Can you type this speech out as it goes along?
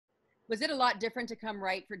Was it a lot different to come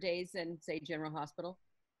write for Days than, say, General Hospital?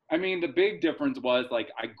 I mean, the big difference was like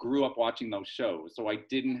I grew up watching those shows, so I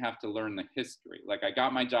didn't have to learn the history. Like I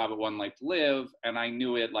got my job at One Life to Live, and I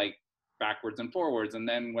knew it like backwards and forwards. And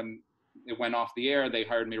then when it went off the air, they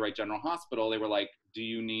hired me to write General Hospital. They were like, "Do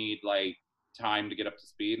you need like time to get up to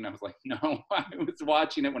speed?" And I was like, "No, I was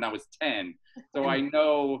watching it when I was 10, so I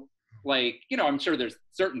know." Like, you know, I'm sure there's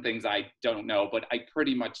certain things I don't know, but I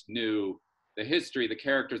pretty much knew the history, the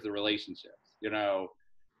characters, the relationships, you know.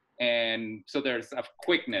 And so there's a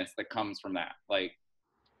quickness that comes from that. Like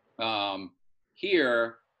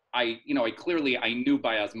here, I clearly I knew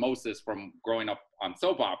by osmosis from growing up on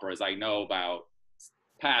soap operas. I know about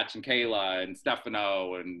Patch and Kayla and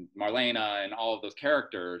Stefano and Marlena and all of those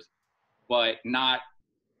characters, but not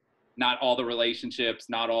all the relationships,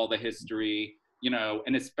 not all the history. You know,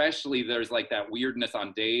 and especially there's like that weirdness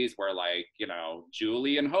on Days where like, you know,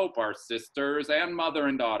 Julie and Hope are sisters and mother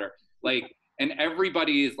and daughter, like, and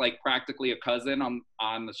everybody is like practically a cousin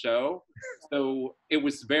on the show. So it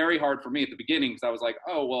was very hard for me at the beginning because I was like,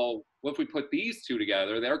 oh, well, what if we put these two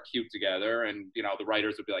together? They're cute together. And, you know, the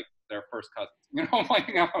writers would be like, they're first cousins, you know, like,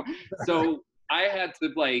 you know? So I had to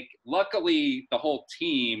like, luckily the whole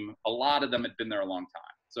team, a lot of them had been there a long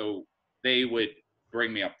time. So they would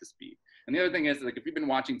bring me up to speed. And the other thing is, like, if you've been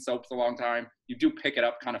watching soaps a long time, you do pick it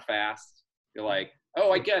up kind of fast. You're like,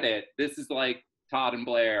 oh, I get it. This is like Todd and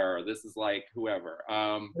Blair, or this is like whoever.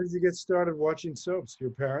 How did you get started watching soaps?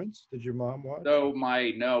 Your parents? Did your mom watch? So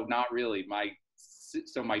no, not really. My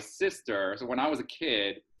sister, so when I was a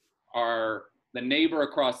kid, the neighbor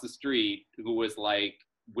across the street who was like,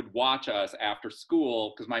 would watch us after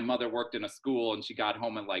school, because my mother worked in a school and she got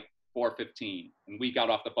home at like 4:15 and we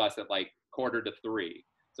got off the bus at like 2:45.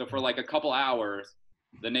 So for like a couple hours,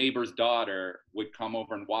 the neighbor's daughter would come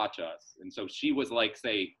over and watch us. And so she was like,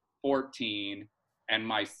 say, 14, and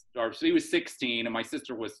she was 16, and my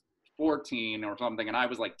sister was 14 or something, and I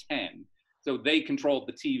was like 10. So they controlled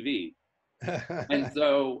the TV. And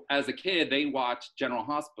so as a kid, they watched General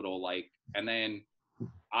Hospital, like, and then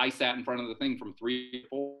I sat in front of the thing from 3 to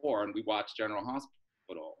 4, and we watched General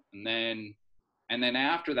Hospital. And then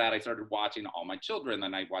after that, I started watching All My Children.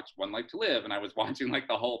 Then I watched One Life to Live, and I was watching like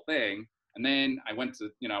the whole thing. And then I went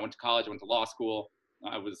to college, I went to law school.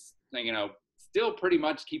 I was, you know, still pretty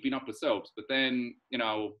much keeping up with soaps. But then, you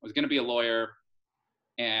know, I was going to be a lawyer,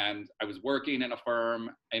 and I was working in a firm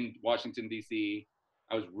in Washington, D.C.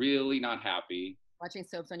 I was really not happy. Watching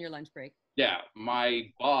soaps on your lunch break. Yeah.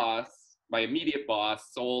 My immediate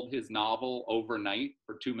boss, sold his novel overnight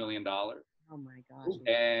for $2 million. Oh my gosh.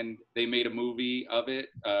 And they made a movie of it,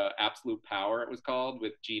 Absolute Power it was called,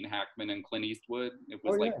 with Gene Hackman and Clint Eastwood. It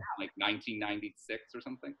was like 1996 or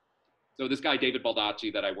something. So this guy, David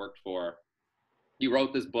Baldacci, that I worked for, he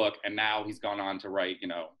wrote this book, and now he's gone on to write, you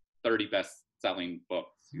know, 30 best-selling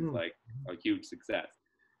books. He's like a huge success.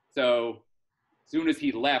 So as soon as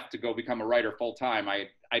he left to go become a writer full-time,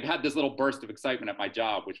 I'd had this little burst of excitement at my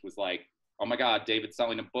job, which was like, oh my God, David's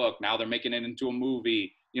selling a book. Now they're making it into a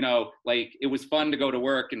movie. You know, like it was fun to go to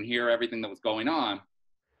work and hear everything that was going on.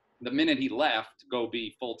 The minute he left to go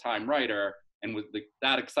be full-time writer, and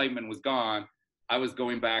that excitement was gone, I was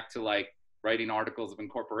going back to like writing articles of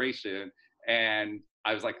incorporation, and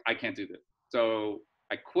I was like, I can't do this. So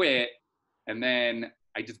I quit, and then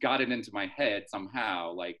I just got it into my head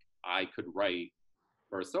somehow, like I could write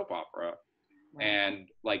for a soap opera. Wow. And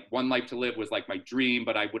like One Life to Live was like my dream,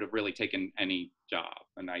 but I would have really taken any job.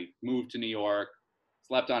 And I moved to New York,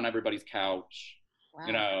 slept on everybody's couch, wow,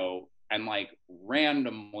 you know, and like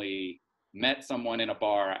randomly met someone in a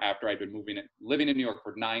bar after I'd been living in New York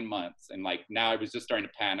for 9 months. And like, now I was just starting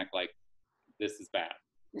to panic, like, this is bad.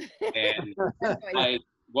 And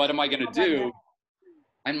what am I going to do?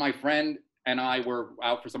 And my friend and I were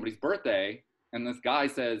out for somebody's birthday, and this guy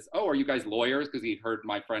says, oh, are you guys lawyers? Because he heard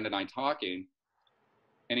my friend and I talking.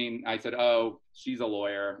 And I said, oh, she's a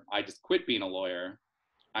lawyer. I just quit being a lawyer.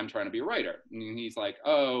 I'm trying to be a writer. And he's like,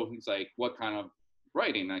 what kind of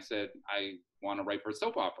writing? And I said, I want to write for a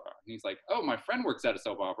soap opera. And he's like, oh, my friend works at a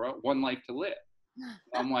soap opera, One Life to Live.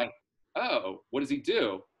 I'm like, oh, what does he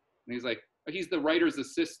do? And he's like, oh, he's the writer's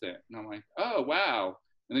assistant. And I'm like, oh, wow.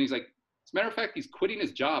 And then he's like, as a matter of fact, he's quitting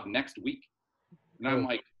his job next week. And I'm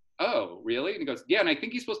like, oh, really? And he goes, yeah, and I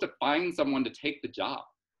think he's supposed to find someone to take the job.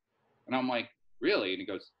 And I'm like, really? And he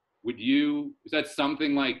goes, is that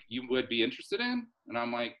something like you would be interested in? And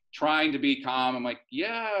I'm like, trying to be calm. I'm like,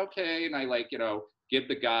 yeah, okay. And I like, you know, give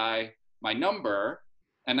the guy my number.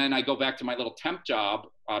 And then I go back to my little temp job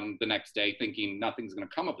on the next day thinking nothing's going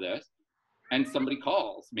to come of this. And somebody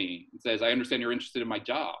calls me and says, I understand you're interested in my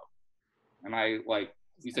job. And I like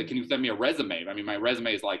He said, can you send me a resume? I mean, my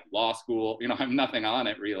resume is like law school, you know, I have nothing on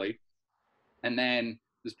it really. And then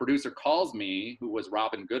this producer calls me, who was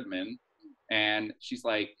Robin Goodman, and she's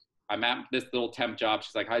like, I'm at this little temp job.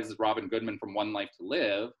 She's like, hi, this is Robin Goodman from One Life to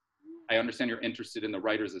Live. I understand you're interested in the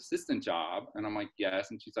writer's assistant job. And I'm like,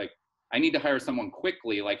 yes. And she's like, I need to hire someone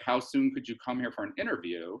quickly. Like, how soon could you come here for an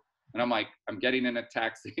interview? And I'm like, I'm getting in a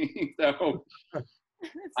taxi. So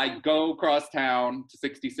I go across town to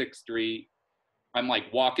 66th Street. I'm like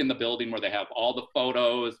walking the building where they have all the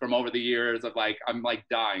photos from over the years of like, I'm like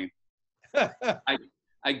dying.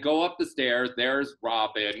 I go up the stairs, there's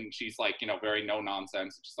Robin. She's like, you know, very no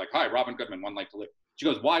nonsense. She's like, hi, Robin Goodman, One Life to Live. She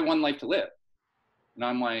goes, why One Life to Live? And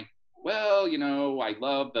I'm like, well, you know, I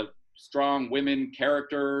love the strong women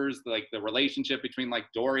characters, like the relationship between like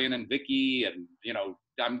Dorian and Vicky, and, you know,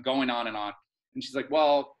 I'm going on and on. And she's like,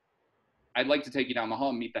 well, I'd like to take you down the hall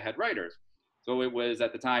and meet the head writers. So it was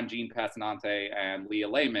at the time Gene Passanante and Leah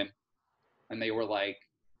Lehman. And they were like,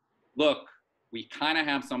 look, we kind of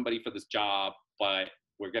have somebody for this job, but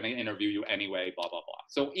we're going to interview you anyway, blah, blah, blah.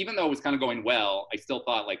 So even though it was kind of going well, I still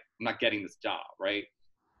thought like, I'm not getting this job, right?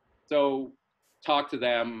 So talk to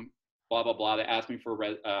them, blah, blah, blah. They asked me for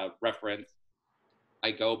reference.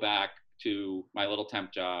 I go back to my little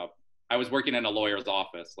temp job. I was working in a lawyer's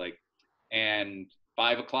office, like, and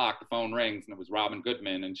 5 o'clock, the phone rings and it was Robin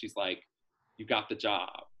Goodman. And she's like, you got the job.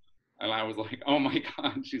 And I was like, oh my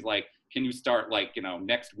God. She's like, can you start like, you know,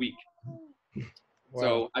 next week?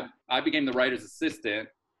 Wow. So I became the writer's assistant,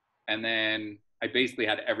 and then I basically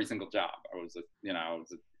had every single job.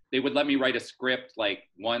 They would let me write a script like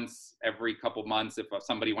once every couple months if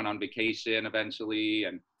somebody went on vacation eventually.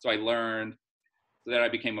 And so I learned. So then I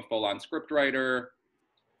became a full-on script writer.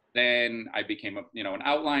 Then I became an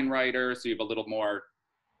outline writer. So you have a little more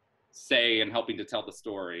say in helping to tell the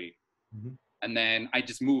story. Mm-hmm. And then I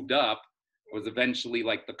just moved up, was eventually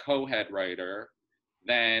like the co-head writer,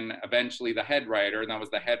 then eventually the head writer, and I was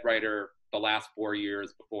the head writer the last 4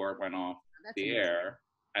 years before it went off the air.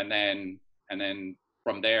 And then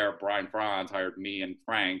from there, Brian Franz hired me and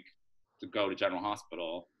Frank to go to General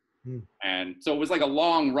Hospital. And so it was like a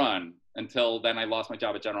long run until then I lost my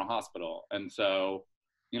job at General Hospital. And so,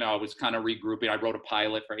 you know, I was kind of regrouping. I wrote a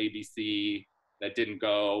pilot for ABC that didn't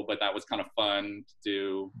go, but that was kind of fun to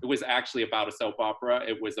do. It was actually about a soap opera.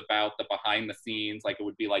 It was about the behind the scenes. Like, it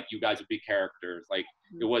would be like, you guys would be characters. Like,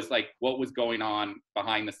 it was like what was going on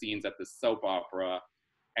behind the scenes at this soap opera.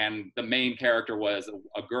 And the main character was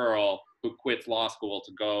a girl who quits law school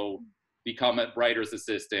to go become a writer's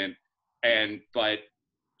assistant. But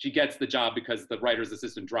she gets the job because the writer's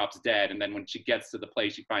assistant drops dead. And then when she gets to the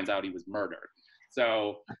place, she finds out he was murdered.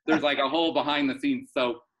 So there's like a whole behind the scenes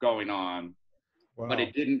soap going on. Wow. But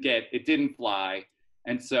it didn't fly.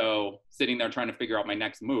 And so sitting there trying to figure out my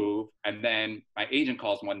next move. And then my agent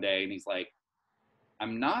calls one day and he's like,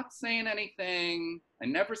 I'm not saying anything. I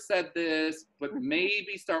never said this, but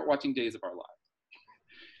maybe start watching Days of Our Lives.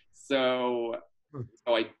 So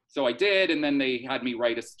I did. And then they had me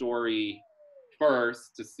write a story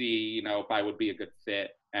first to see, you know, if I would be a good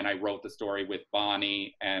fit. And I wrote the story with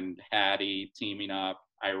Bonnie and Hattie teaming up.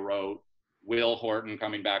 I wrote Will Horton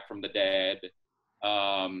coming back from the dead.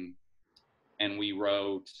 And we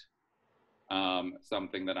wrote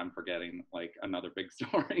something that I'm forgetting, like another big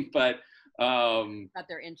story, but got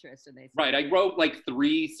their interest, and they said, right. I wrote like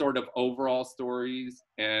 3 sort of overall stories,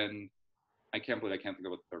 and I can't believe I can't think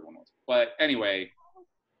of what the third one was. But anyway,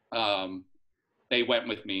 they went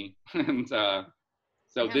with me, and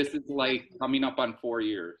so this is like coming up on 4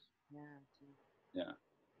 years. Yeah.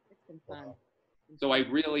 It's been fun. So I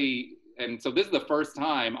really. And so this is the first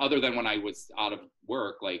time, other than when I was out of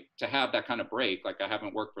work, like to have that kind of break. Like I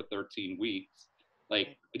haven't worked for 13 weeks.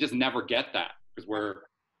 Like I just never get that because we're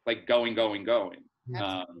like going. How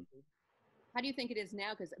do you think it is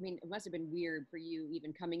now? Because I mean, it must have been weird for you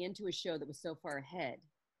even coming into a show that was so far ahead.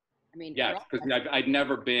 I mean, yeah, because I'd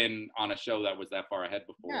never been on a show that was that far ahead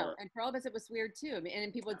before. No, and for all of us, it was weird too. I mean,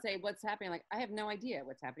 and people would say, "What's happening?" Like, I have no idea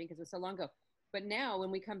what's happening because it was so long ago. But now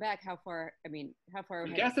when we come back, how far ahead?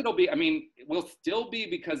 I guess it will still be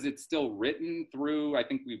because it's still written through, I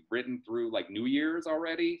think we've written through like New Year's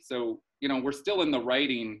already. So, you know, we're still in the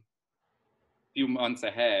writing few months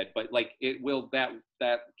ahead, but like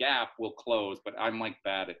that gap will close, but I'm like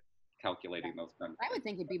bad at calculating those kind of things. I would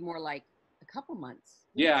think it'd be more like a couple months.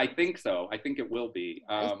 Yeah, I think so. I think it will be.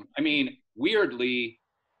 I mean, weirdly,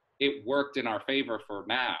 it worked in our favor for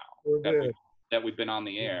now that we've been on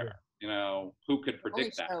the air. You know, who could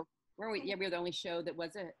predict that? We were the only show that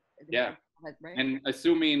was it. Yeah. Right? And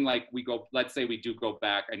assuming like let's say we do go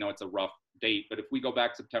back, I know it's a rough date, but if we go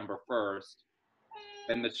back September 1st,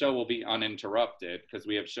 then the show will be uninterrupted because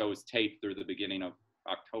we have shows taped through the beginning of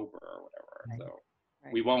October or whatever. Right. So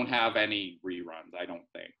Right. we won't have any reruns, I don't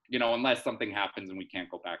think. You know, unless something happens and we can't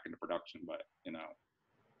go back into production. But, you know,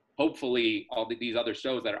 hopefully all these other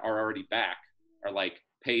shows that are already back are like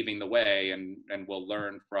paving the way, and we'll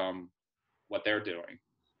learn from what they're doing.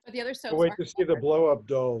 But the other I'll soaps wait aren't to see the blow-up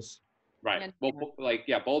dolls. Right. Yeah. Well, like,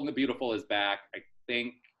 yeah, Bold and the Beautiful is back. I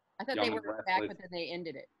think I thought Young they and were the back, Restless. but then they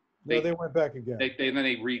ended it. No, they went back again.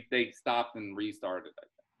 They stopped and restarted, I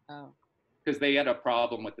think. Oh. Because they had a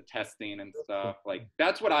problem with the testing and stuff. Like,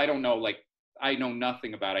 that's what I don't know. Like, I know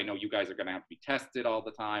nothing about. I know you guys are going to have to be tested all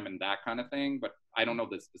the time and that kind of thing, but I don't know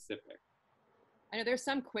the specifics. I know there's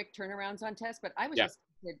some quick turnarounds on tests, but I was just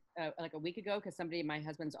like a week ago because somebody in my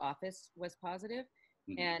husband's office was positive,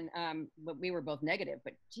 and but we were both negative.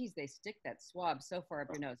 But geez, they stick that swab so far up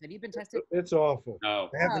your nose. Have you been tested? It's awful. No.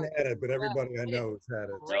 I haven't had it, but everybody I know has had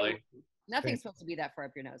it. Really? Nothing's supposed to be that far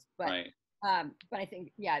up your nose, but Right. but I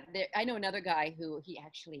think I know another guy who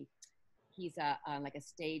he's like a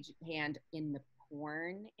stage hand in the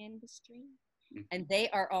porn industry, and they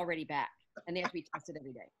are already back, and they have to be tested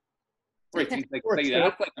every day. Right.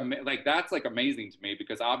 That's like amazing to me,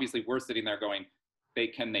 because obviously we're sitting there going,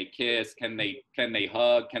 can they kiss? Can they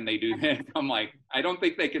hug? Can they do this? I'm like, I don't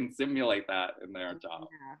think they can simulate that in their job.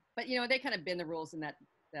 Yeah. But you know, they kind of bend the rules in that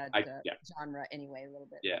genre anyway, a little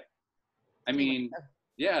bit. Yeah. I mean,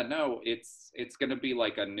 yeah, no, it's going to be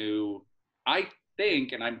like a new, I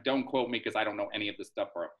think, and don't quote me because I don't know any of this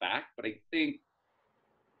stuff for a fact, but I think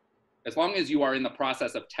as long as you are in the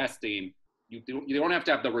process of testing, you don't have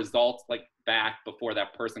to have the results like back before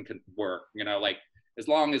that person can work, you know, like as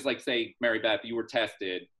long as, like, say, Mary Beth, you were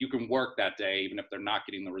tested, you can work that day, even if they're not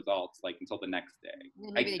getting the results, like, until the next day.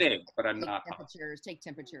 I think, but I'm not. Take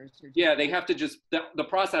temperatures. Yeah, they have to just, the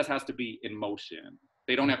process has to be in motion.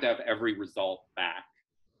 They don't have to have every result back.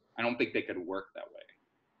 I don't think they could work that way.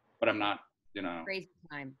 But I'm not, you know. Crazy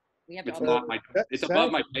time. We have it's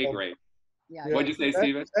above my pay grade. Yeah. What'd you say,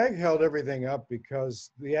 Steven? SAG held everything up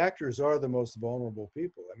because the actors are the most vulnerable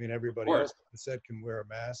people. I mean, everybody else on the set can wear a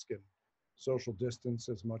mask and social distance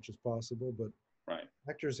as much as possible, but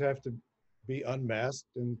actors have to be unmasked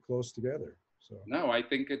and close together. So no, I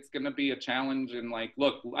think it's going to be a challenge. And like,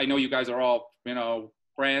 look, I know you guys are all, you know,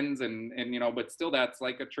 friends and you know, but still that's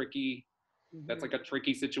like a tricky, that's like a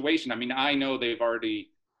tricky situation. I mean, I know they've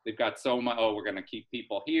got so much, we're going to keep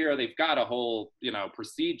people here. They've got a whole, you know,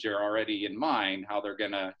 procedure already in mind, how they're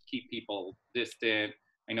going to keep people distant.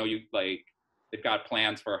 I know they've got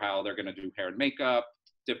plans for how they're going to do hair and makeup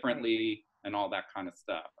differently and all that kind of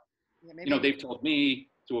stuff. Yeah, you know, they've told me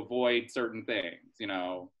to avoid certain things, you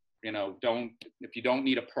know, if you don't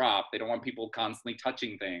need a prop, they don't want people constantly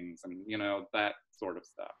touching things and, you know, that sort of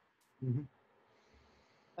stuff.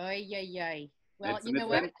 Well, you know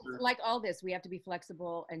what? Like all this, we have to be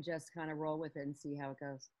flexible and just kind of roll with it and see how it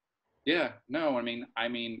goes. Yeah, no, I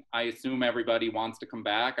mean, I assume everybody wants to come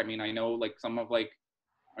back. I mean, I know like some of like,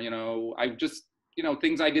 you know, I just, you know,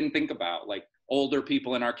 things I didn't think about, like older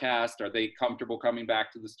people in our cast, are they comfortable coming back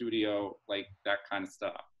to the studio? Like that kind of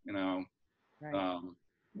stuff, you know? Right.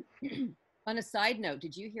 On a side note,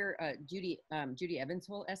 did you hear Judy Evans'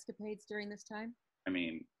 whole escapades during this time? I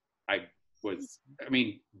mean,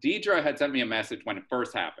 Deidre had sent me a message when it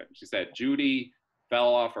first happened. She said, Judy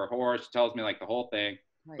fell off her horse. She tells me like the whole thing,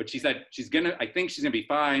 but she said I think she's gonna be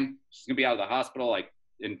fine. She's gonna be out of the hospital like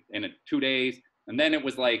in 2 days. And then it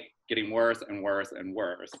was like getting worse and worse and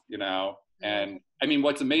worse, you know? And I mean,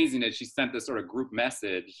 what's amazing is she sent this sort of group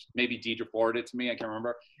message, maybe Deidre forwarded it to me, I can't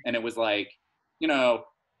remember. And it was like, you know,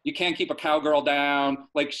 you can't keep a cowgirl down.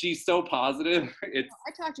 Like, she's so positive. I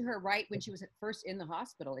talked to her right when she was at first in the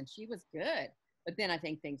hospital, and she was good. But then I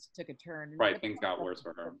think things took a turn. Right, things got worse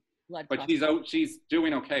for her. But she's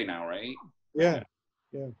doing okay now, right? Yeah.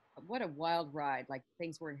 What a wild ride. Like,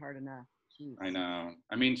 things weren't hard enough. Jeez. I know.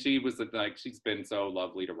 I mean, she's been so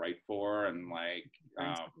lovely to write for, and like,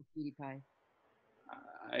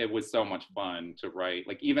 it was so much fun to write.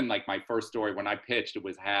 Like, even like my first story when I pitched, it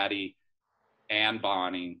was Hattie and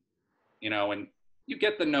Bonnie, you know, and you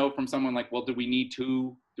get the note from someone like, well, can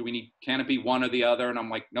it be one or the other? And I'm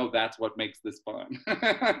like, no, that's what makes this fun.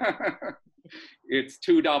 It's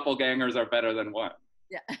 2 doppelgangers are better than one.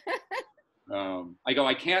 Yeah. I go,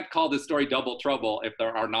 I can't call this story Double Trouble if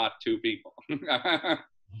there are not 2 people.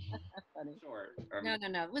 Funny. Sure. No.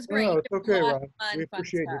 It was great. No, it's okay, Ron. We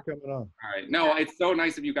appreciate you coming on. All right. No, it's so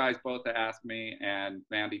nice of you guys both to ask me. And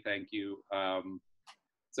Mandy, thank you.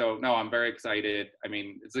 So no, I'm very excited. I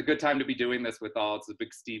mean, it's a good time to be doing this with all. It's a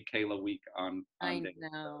big Steve Kayla week on I Dave.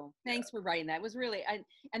 know. Thanks for writing that. It was really,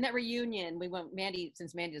 and that reunion, we want Mandy,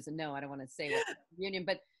 since Mandy doesn't know, I don't want to say what reunion,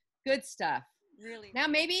 but good stuff. Really. Now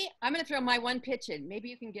maybe I'm going to throw my one pitch in. Maybe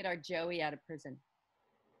you can get our Joey out of prison.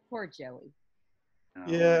 Poor Joey.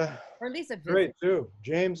 Yeah. Or at least a visit. Great too.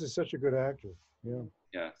 James is such a good actor. Yeah.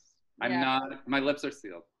 Yes. I'm not, my lips are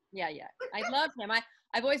sealed. Yeah. I love him.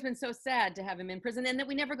 I've always been so sad to have him in prison and that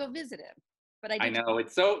we never go visit him. But I know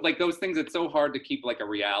it's so like those things. It's so hard to keep like a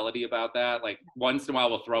reality about that. Like once in a while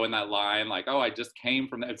we'll throw in that line like, "Oh, I just came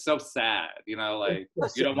from that." It's so sad, you know. Like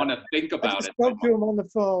you don't want to think about it. Spoke to him on the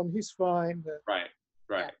phone. He's fine. Right.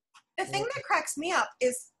 Yeah. The thing that cracks me up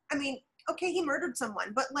is, I mean, okay, he murdered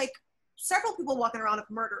someone, but like several people walking around have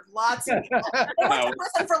murdered lots of people. They went to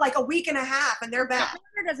prison for like a week and a half, and they're back.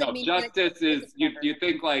 No, justice is you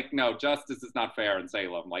think like no, justice is not fair in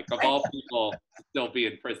Salem. Like of all people still be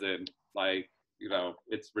in prison, like. You know,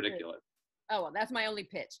 it's ridiculous. Oh, well, that's my only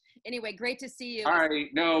pitch. Anyway, great to see you. All right.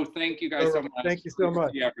 No, thank you guys so much. Thank you so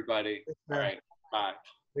much. See everybody. All right. Bye.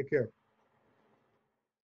 Take care.